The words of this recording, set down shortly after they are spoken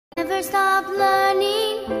stop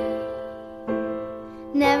learning,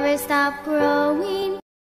 never stop growing.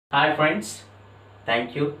 Hi friends,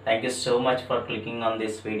 thank you so much for clicking on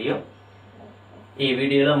this video. ఈ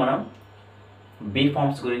వీడియోలో మనం be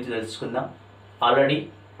forms గురించి తెలుసుకుందాం. Already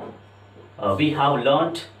we have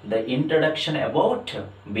learnt the introduction about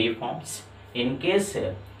bee forms. In case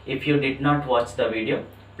if you did not watch the video,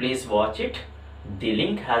 please watch it. The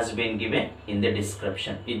link has been given in the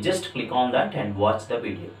description. You just click on that and watch the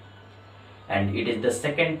video. And it is the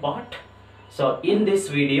second part. So in this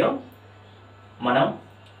video మనం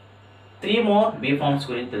 3 more bee forms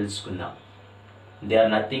గురించి తెలుసుకుందాం. They are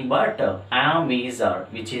nothing but am, is, are,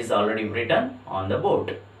 which is already written on the board.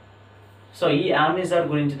 So ఈ am, is, are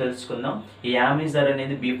గురించి తెలుసుకుందాం. ఈ am, is, are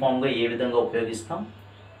అనేది be ఫామ్గా ఏ విధంగా ఉపయోగిస్తాం,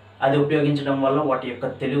 అది ఉపయోగించడం వల్ల వాటి యొక్క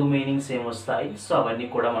తెలుగు మీనింగ్స్ ఏమొస్తాయి, సో అవన్నీ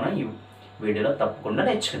కూడా మనం ఈ వీడియోలో తప్పకుండా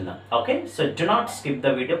నేర్చుకుందాం. Okay, so do not skip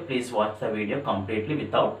the video, please watch the video completely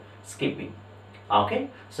without skipping. Okay,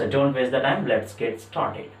 so don't waste the time, let's get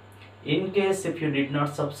started. In case if you did not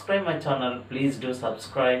subscribe my channel, please do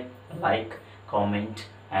subscribe, like, comment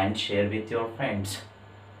and share with your friends.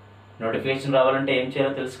 Notification రావాలంటే ఏం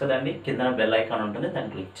చేయాలో తెలుసు కదండి, కింద bell icon ఉంటుంది,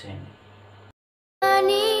 దాన్ని click చేయండి.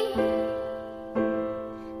 Learning,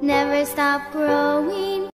 never stop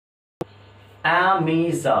growing. Am,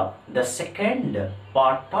 is, are, the second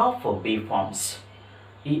part of bee forms.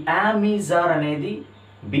 ఈ am, is, are అనేది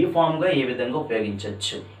బీ ఫామ్గా ఏ విధంగా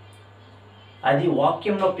ఉపయోగించవచ్చు, అది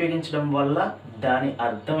వాక్యంలో ఉపయోగించడం వల్ల దాని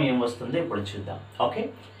అర్థం ఏమొస్తుందో ఇప్పుడు చూద్దాం. Okay,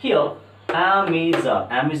 here am, is, are.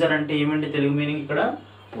 Am, is, are అంటే ఏమంటే తెలుగు మీనింగ్ ఇక్కడ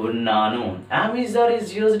ఉన్నాను. Am, is, are is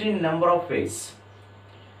used in number of ways,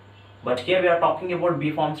 but here we are talking about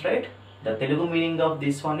bee forms, right? The Telugu meaning of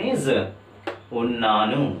this one is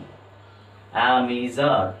ఉన్నాను. Am, is,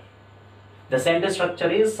 are. The sentence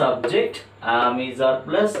structure is subject, am, is, are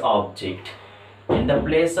plus object. In the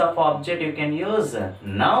place of object you can use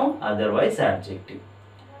noun, otherwise adjective.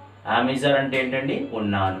 Am, is, are అంటే ఏంటండి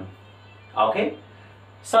ఉన్నాను. Okay,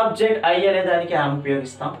 subject I అనే దానికి am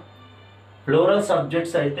ఉపయోగిస్తాం, plural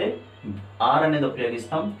subjects అయితే are అనేది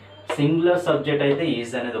ఉపయోగిస్తాం, singular subject అయితే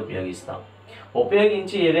ఈజ్ అనేది ఉపయోగిస్తాం.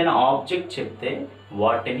 ఉపయోగించి ఏదైనా ఆబ్జెక్ట్ చెప్తే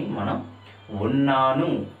వాటిని మనం ఉన్నాను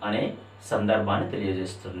అనే సందర్భాన్ని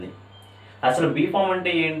తెలియజేస్తుంది. అసలు బీ ఫామ్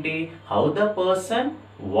అంటే ఏంటి? How the person,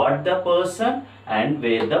 what the person and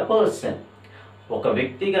wear the person. ఒక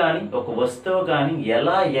వ్యక్తి కానీ ఒక వస్తువు కానీ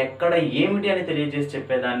ఎలా, ఎక్కడ, ఏమిటి అని తెలియజేసి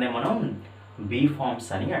చెప్పేదాన్నే మనం బీ ఫార్మ్స్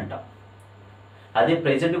అని అంటాం. అదే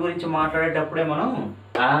ప్రెజెంట్ గురించి మాట్లాడేటప్పుడే మనం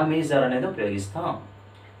am, is, are అనేది ఉపయోగిస్తాం.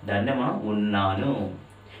 దాన్నే మనం ఉన్నాను,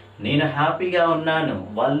 నేను హ్యాపీగా ఉన్నాను,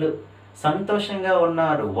 వాళ్ళు సంతోషంగా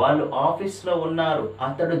ఉన్నారు, వాళ్ళు ఆఫీస్లో ఉన్నారు,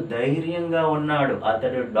 అతడు ధైర్యంగా ఉన్నాడు,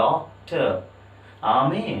 అతడు డాక్టర్,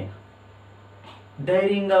 ఆమె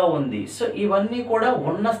ధైర్యంగా ఉంది. సో ఇవన్నీ కూడా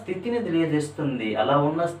ఉన్న స్థితిని తెలియజేస్తుంది. అలా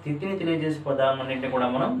ఉన్న స్థితిని తెలియజేసే పదాలన్నింటినీ కూడా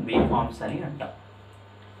మనం బీ ఫార్మ్స్ అని అంటాం.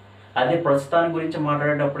 అదే ప్రస్తుతాన్ని గురించి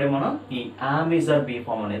మాట్లాడేటప్పుడే మనం ఈ am, is, are be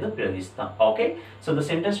form అనేది ఉపయోగిస్తాం. Okay, so the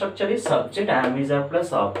sentence structure is subject, am, is, are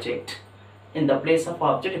plus object. In the place of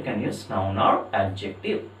object you can use noun or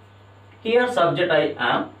adjective. Here subject I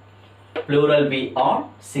am, plural we are,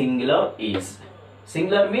 singular is.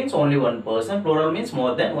 Singular means only one person, plural means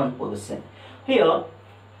more than one person. Here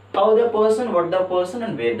how the person, what the person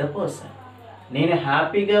and where the person. నేను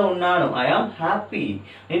హ్యాపీగా ఉన్నాను, I am happy.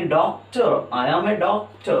 నేను doctor, I am A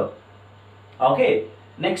doctor. Okay,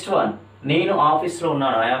 next one, నేను ఆఫీస్లో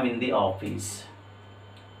ఉన్నాను, I am in the office.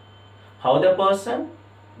 How the person,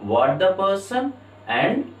 what the person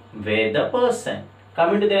and wear the person.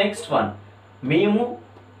 Coming to the next one, మేము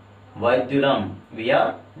వైద్యులం,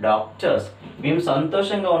 we are doctors. మేము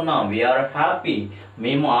సంతోషంగా ఉన్నాం, we are happy.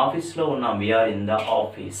 మేము ఆఫీస్లో ఉన్నాం, వీఆర్ ఇన్ ద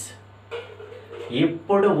ఆఫీస్.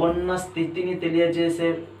 ఇప్పుడు ఉన్న స్థితిని తెలియజేసే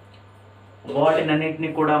వాటినన్నిటిని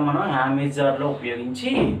కూడా మనం am, is, are లో ఉపయోగించి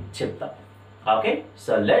చెప్తాం. Okay,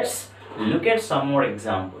 so let's look at some more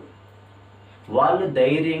example. వాళ్ళు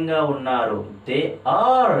ధైర్యంగా ఉన్నారు, they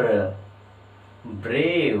are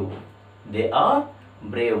Brave, they are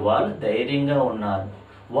Brave. వాళ్ళు ధైర్యంగా ఉన్నారు.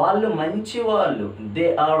 వాళ్ళు మంచి వాళ్ళు, they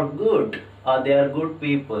are good, they are good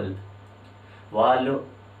people. వాళ్ళు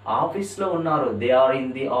ఆఫీస్లో ఉన్నారు, they are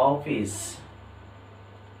in the office.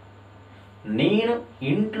 నేను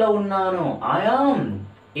ఇంట్లో ఉన్నాను, I am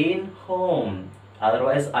in home,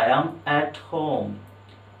 otherwise I am at home.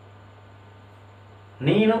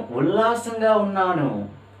 నేను ఉల్లాసంగా ఉన్నాను,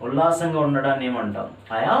 ఉల్లాసంగా ఉండడాన్ని ఏమంటాం?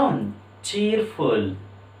 I am cheerful.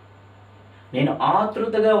 నేను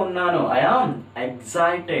ఆతృతగా ఉన్నాను, ఐ ఆమ్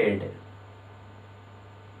ఎగ్జైటెడ్.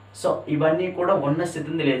 సో ఇవన్నీ కూడా ఉన్న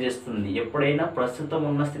స్థితిని తెలియజేస్తుంది. ఎప్పుడైనా ప్రస్తుతం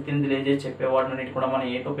ఉన్న స్థితిని తెలియజేసి చెప్పేవాటిని కూడా మనం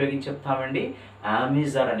ఏంటి ఉపయోగించి చెప్తామండి? యామ్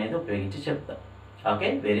ఈజ్ ఆర్ అనేది ఉపయోగించి చెప్తాం. Okay,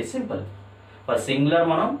 very simple. For singular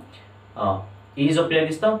మనం ఈజ్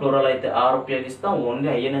ఉపయోగిస్తాం, ప్లూరల్ అయితే ఆర్ ఉపయోగిస్తాం, ఓన్లీ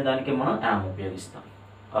ఐ అనే దానికి మనం యామ్ ఉపయోగిస్తాం.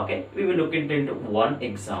 Okay, we will look into one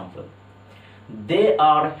example. They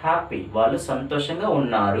are happy, వాళ్ళు సంతోషంగా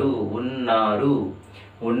ఉన్నారు. ఉన్నారు,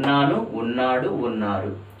 ఉన్నాను, ఉన్నాడు,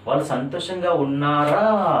 ఉన్నారు. వాళ్ళు సంతోషంగా ఉన్నారా?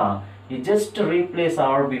 You just replace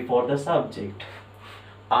are before the subject.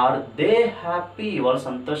 Are they happy, వాళ్ళు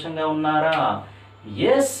సంతోషంగా ఉన్నారా?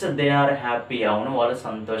 ఎస్ దే ఆర్ హ్యాపీ, అవును వాళ్ళు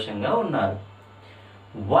సంతోషంగా ఉన్నారు.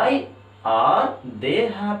 వై ఆర్ దే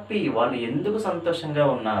హ్యాపీ, వాళ్ళు ఎందుకు సంతోషంగా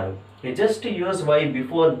ఉన్నారు? You just use why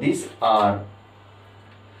before this are.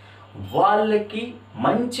 వాళ్ళకి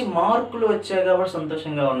మంచి మార్కులు వచ్చాయి కాబట్టి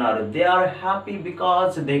సంతోషంగా ఉన్నారు. They are happy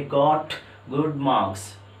because they got good marks.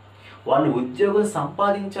 వాళ్ళు ఉద్యోగం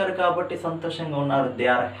సంపాదించారు కాబట్టి సంతోషంగా ఉన్నారు. They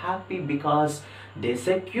are happy because they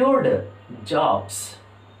secured jobs.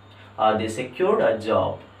 They secured a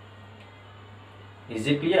job. Is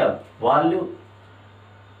it clear? వాళ్ళు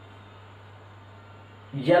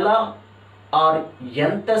ఎలా ఆర్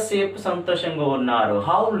ఎంతసేపు సంతోషంగా ఉన్నారు?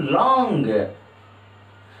 How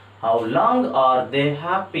long are they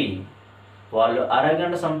happy? వాళ్ళు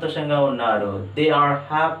అరగంట సంతోషంగా ఉన్నారు. They are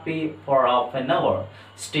happy for half an hour,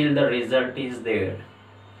 still the result is there.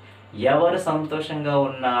 ఎవరు సంతోషంగా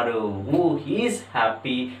ఉన్నారు? Who is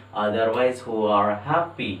happy, otherwise who are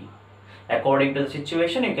happy. According to the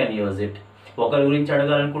situation you can use it. ఒకరి గురించి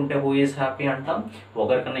అడగాలనుకుంటే who is happy అంటాం,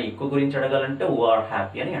 ఒకరికన్నా ఎక్కువ గురించి అడగాలంటే హూ ఆర్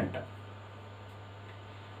హ్యాపీ అని అంటాం.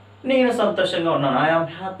 నేను సంతోషంగా ఉన్నాను, ఐ ఆమ్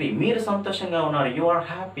హ్యాపీ. మీరు సంతోషంగా ఉన్నారు, యు ఆర్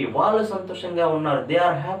హ్యాపీ. వాళ్ళు సంతోషంగా ఉన్నారు, దే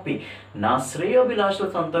ఆర్ హ్యాపీ. నా శ్రేయోభిలాషులు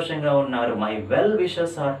సంతోషంగా ఉన్నారు, my well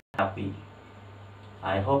wishers are happy.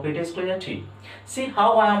 I hope it is clear to you. See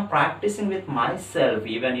how I am practicing with myself.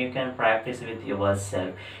 Even you can practice with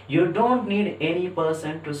yourself. You don't need any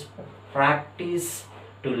person to practice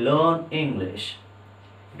to learn English.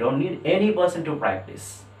 You don't need any person to practice.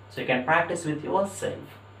 So you can practice with yourself.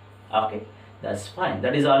 Okay, that's fine.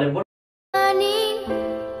 That is all about learning.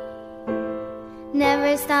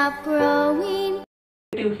 Never stop growing.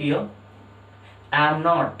 Here, am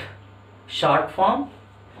not. Short form,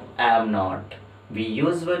 am not. We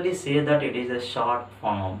usually say that it is a short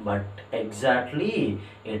form, but exactly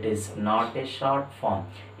it is not a short form.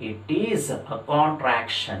 It is a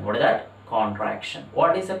contraction. What is that? Contraction.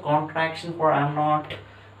 What is a contraction for am not?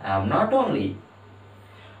 Am not only.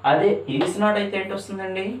 అదే is not అయితే ఏంటి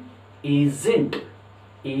వస్తుందండి? Isn't.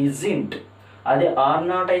 Isn't. అదే are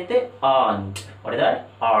not అయితే aren't. What is that?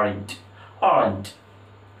 Aren't. Aren't.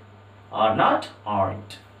 Are not,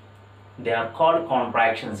 aren't. They are called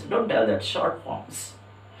contractions. Don't tell that short forms.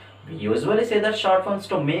 We usually say that short forms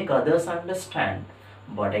to make others understand,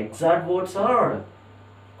 but exact words are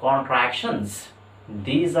contractions.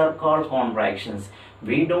 These are called contractions.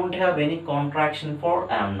 We don't have any contraction for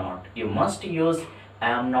am not. You must use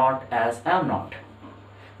am not as am not.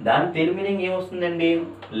 దాని Telugu meaning ఏమొస్తుందండి?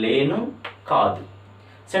 లేను, కాదు.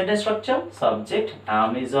 Sentence structure subject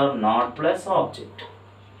am is or not plus object.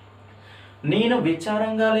 నేను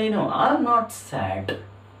విచారంగా లేను, I'm not sad.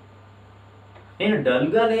 నేను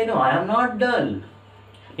డల్గా లేను, I'm not dull.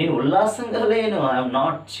 నేను ఉల్లాసంగా లేను, ఐఎమ్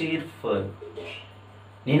నాట్ చీర్ఫుల్.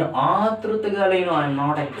 నేను ఆతృతగా లేను, I'm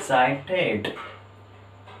not excited.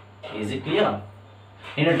 Is it clear?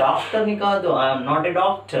 నేను డాక్టర్ని కాదు, I'm not a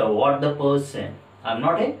doctor. What the person, I'm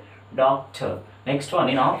not a doctor. Next one,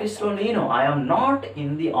 నేను ఆఫీస్లో లేను, I'm not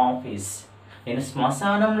in the office. నేను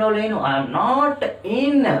శ్మశానంలో లేను, I'm not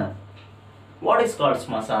in. What is called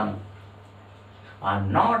smasanam? I am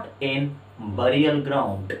not in burial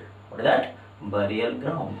ground. What is that? Burial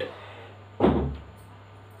ground.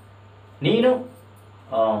 నేను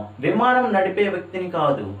విమానం నడిపే వ్యక్తిని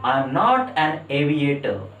కాదు. I am not an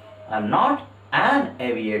aviator. I am not an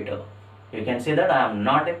aviator. You can say that I am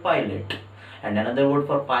not a pilot. And another word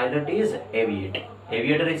for pilot is aviator.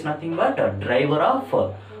 Aviator is nothing but a driver of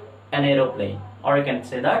an aeroplane. Or you can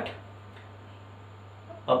say that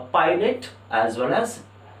a pilot as well as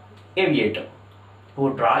aviator who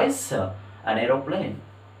drives an aeroplane.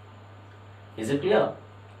 Is it clear?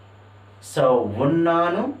 So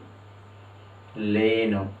ఉన్నాను,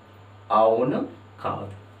 లేను, అవును,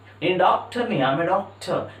 కాదు. నేను డాక్టర్ని, I'm a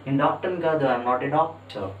doctor. నేను డాక్టర్ని కాదు, I'm not a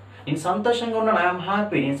doctor. నేను సంతోషంగా ఉన్నాను, ఐఎమ్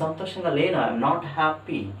హ్యాపీ. నేను సంతోషంగా లేను, ఐఎమ్ నాట్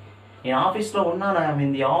హ్యాపీ. నేను ఆఫీస్లో ఉన్నాను, ఐఎమ్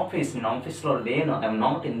ఇన్ ది ఆఫీస్. నేను ఆఫీస్లో లేను, I'm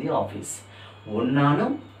not in the office. ఉన్నాను,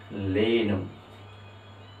 లేను.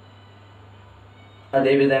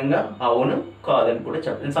 అదేవిధంగా అవును, కాదని కూడా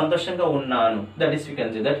చెప్పాలి. నేను సంతోషంగా ఉన్నాను, that is you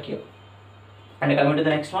can say that here. And coming to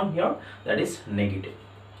the next one here, that is negative.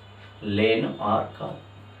 Lenu or kaadu.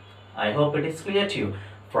 I hope it is clear to you.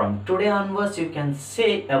 From today onwards, you can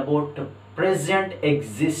say about present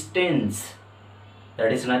existence.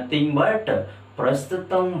 That is nothing but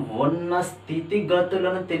ప్రస్తుతం ఉన్న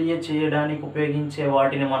స్థితిగతులను తెలియచేయడానికి ఉపయోగించే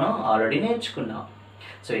వాటిని మనం already నేర్చుకున్నాం.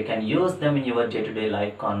 So you can use them in your day-to-day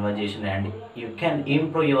life conversation, and you can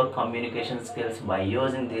improve your communication skills by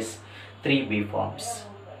using these 3B forms.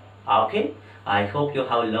 Okay, I hope you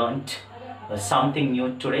have learned something new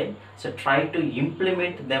today. So try to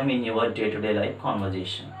implement them in your day-to-day life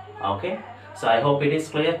conversation. Okay, so I hope it is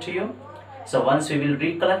clear to you. So once we will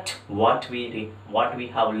recollect what we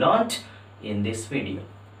have learned in this video.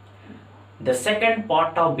 The second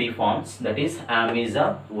part of B forms, that is am is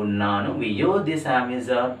are unnanu. We use this am is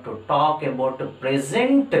are to talk about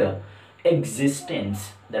present existence.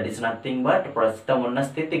 That is nothing but ప్రస్తుతం ఉన్న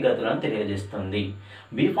స్థితిగతులను తెలియజేస్తుంది.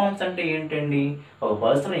 Be forms అంటే ఏంటండి? ఒక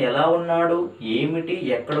person ఎలా ఉన్నాడు, ఏమిటి,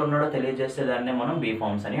 ఎక్కడ ఉన్నాడో తెలియజేసే దాన్నే మనం బీ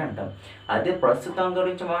ఫార్మ్స్ అని అంటాం. అదే ప్రస్తుతం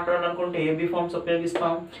గురించి మాట్లాడాలనుకుంటే ఏ బీ ఫార్మ్స్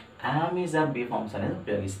ఉపయోగిస్తాం? Am is are be forms అనేది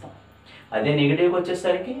ఉపయోగిస్తాం. అదే నెగిటివ్కి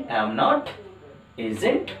వచ్చేసరికి am not,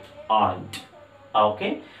 isn't, aren't. Okay,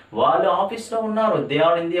 వాళ్ళు ఆఫీస్లో ఉన్నారు, they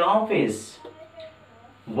are in the office.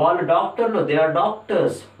 వాళ్ళు డాక్టర్లు, దే ఆర్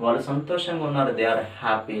డాక్టర్స్. వాళ్ళు సంతోషంగా ఉన్నారు, దే ఆర్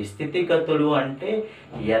హ్యాపీ. స్థితిగతులు అంటే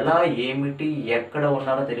ఎలా, ఏమిటి, ఎక్కడ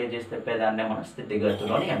ఉన్నారో తెలియజేస్తే దాన్నే మనం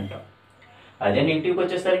స్థితిగతులు అని అంటాం. అదే నెగిటివ్కి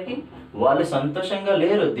వచ్చేసరికి వాళ్ళు సంతోషంగా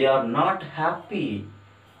లేరు, దే ఆర్ నాట్ హ్యాపీ.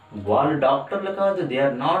 వాళ్ళు డాక్టర్లు కాదు, దే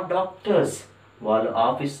ఆర్ నాట్ డాక్టర్స్. వాళ్ళు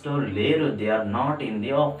ఆఫీస్లో లేరు, they are not in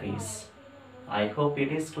the office. I hope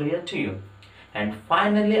it is clear to you. And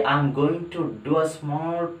finally, I am going to do a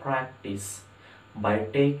small practice by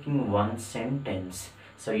taking one sentence.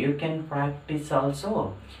 So you can practice also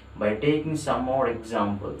by taking some more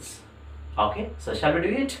examples. Okay, so shall we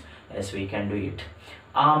do it? Yes, we can do it.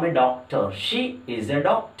 I am a doctor. She is a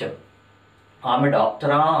doctor. I am a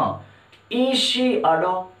doctor. Is she a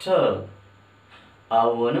doctor?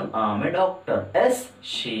 Avunu, I am a doctor. Yes,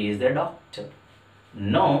 she is a doctor.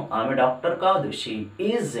 No, I'm a doctor కాదు, she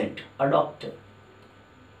isn't a doctor.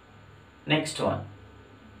 Next one.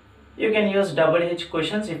 You can use double H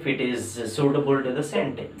questions if it is suitable to the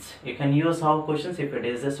sentence. You can use how questions if it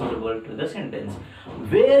is suitable to the sentence.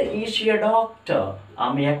 Where is she a doctor?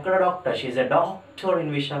 ఆమె ఎక్కడ doctor? She is a doctor in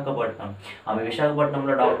Visakhapatnam. ఆమె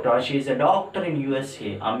విశాఖపట్నంలో doctor. She is a doctor in USA.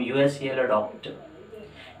 ఆమె USAలో doctor.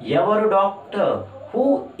 ఎవరు doctor? Who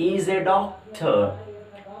is a doctor?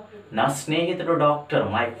 నా స్నేహితుడు doctor.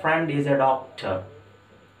 My friend is a doctor.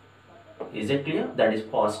 Is it clear? That is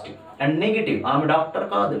positive. And negative, ఆమె doctor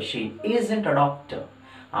కాదు, she isn't a doctor.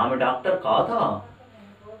 ఆమె doctor కాదా?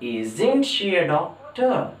 Isn't she a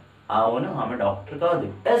doctor? అవును, ఆమె డాక్టర్ కాదు.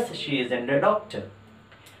 Yes, she isn't a doctor.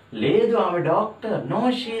 లేదు, ఆమె doctor. No,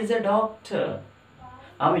 she is a doctor.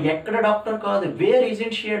 ఆమె ఎక్కడ డాక్టర్ కాదు. Wear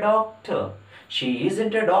isn't she a doctor? She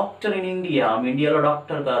isn't a doctor in India. ఆమె ఇండియాలో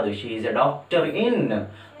డాక్టర్ కాదు. She is a doctor in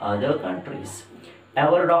other countries.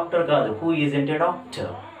 ఎవరు doctor కాదు. Who isn't a doctor?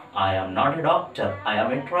 I am not a doctor. I am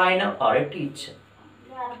a trainer or a teacher.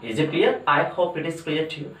 Is it clear? I hope it is clear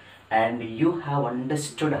to you. And you have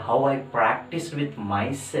understood how I practiced with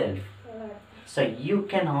myself. So you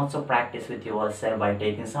can also practice with yourself by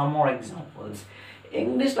taking some more examples.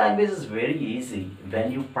 English language is very easy when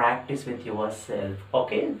you practice with yourself.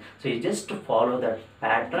 Okay, so you just follow that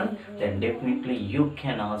pattern, then definitely you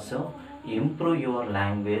can also improve your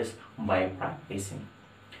language by practicing.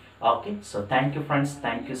 Okay, so thank you friends,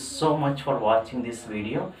 thank you so much for watching this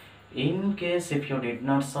video. In case if you did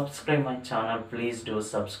not subscribe my channel, please do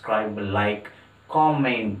subscribe, like,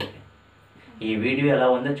 comment. ఈ video ఎలా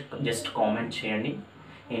ఉందో just comment చేయండి.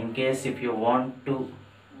 In case if you want to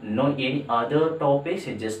know any other topics,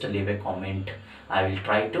 you just leave a comment. I will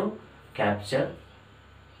try to capture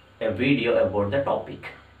a video about the topic.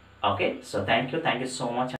 Okay, so thank you so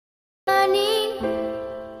much.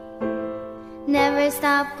 Never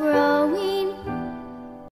stop growing.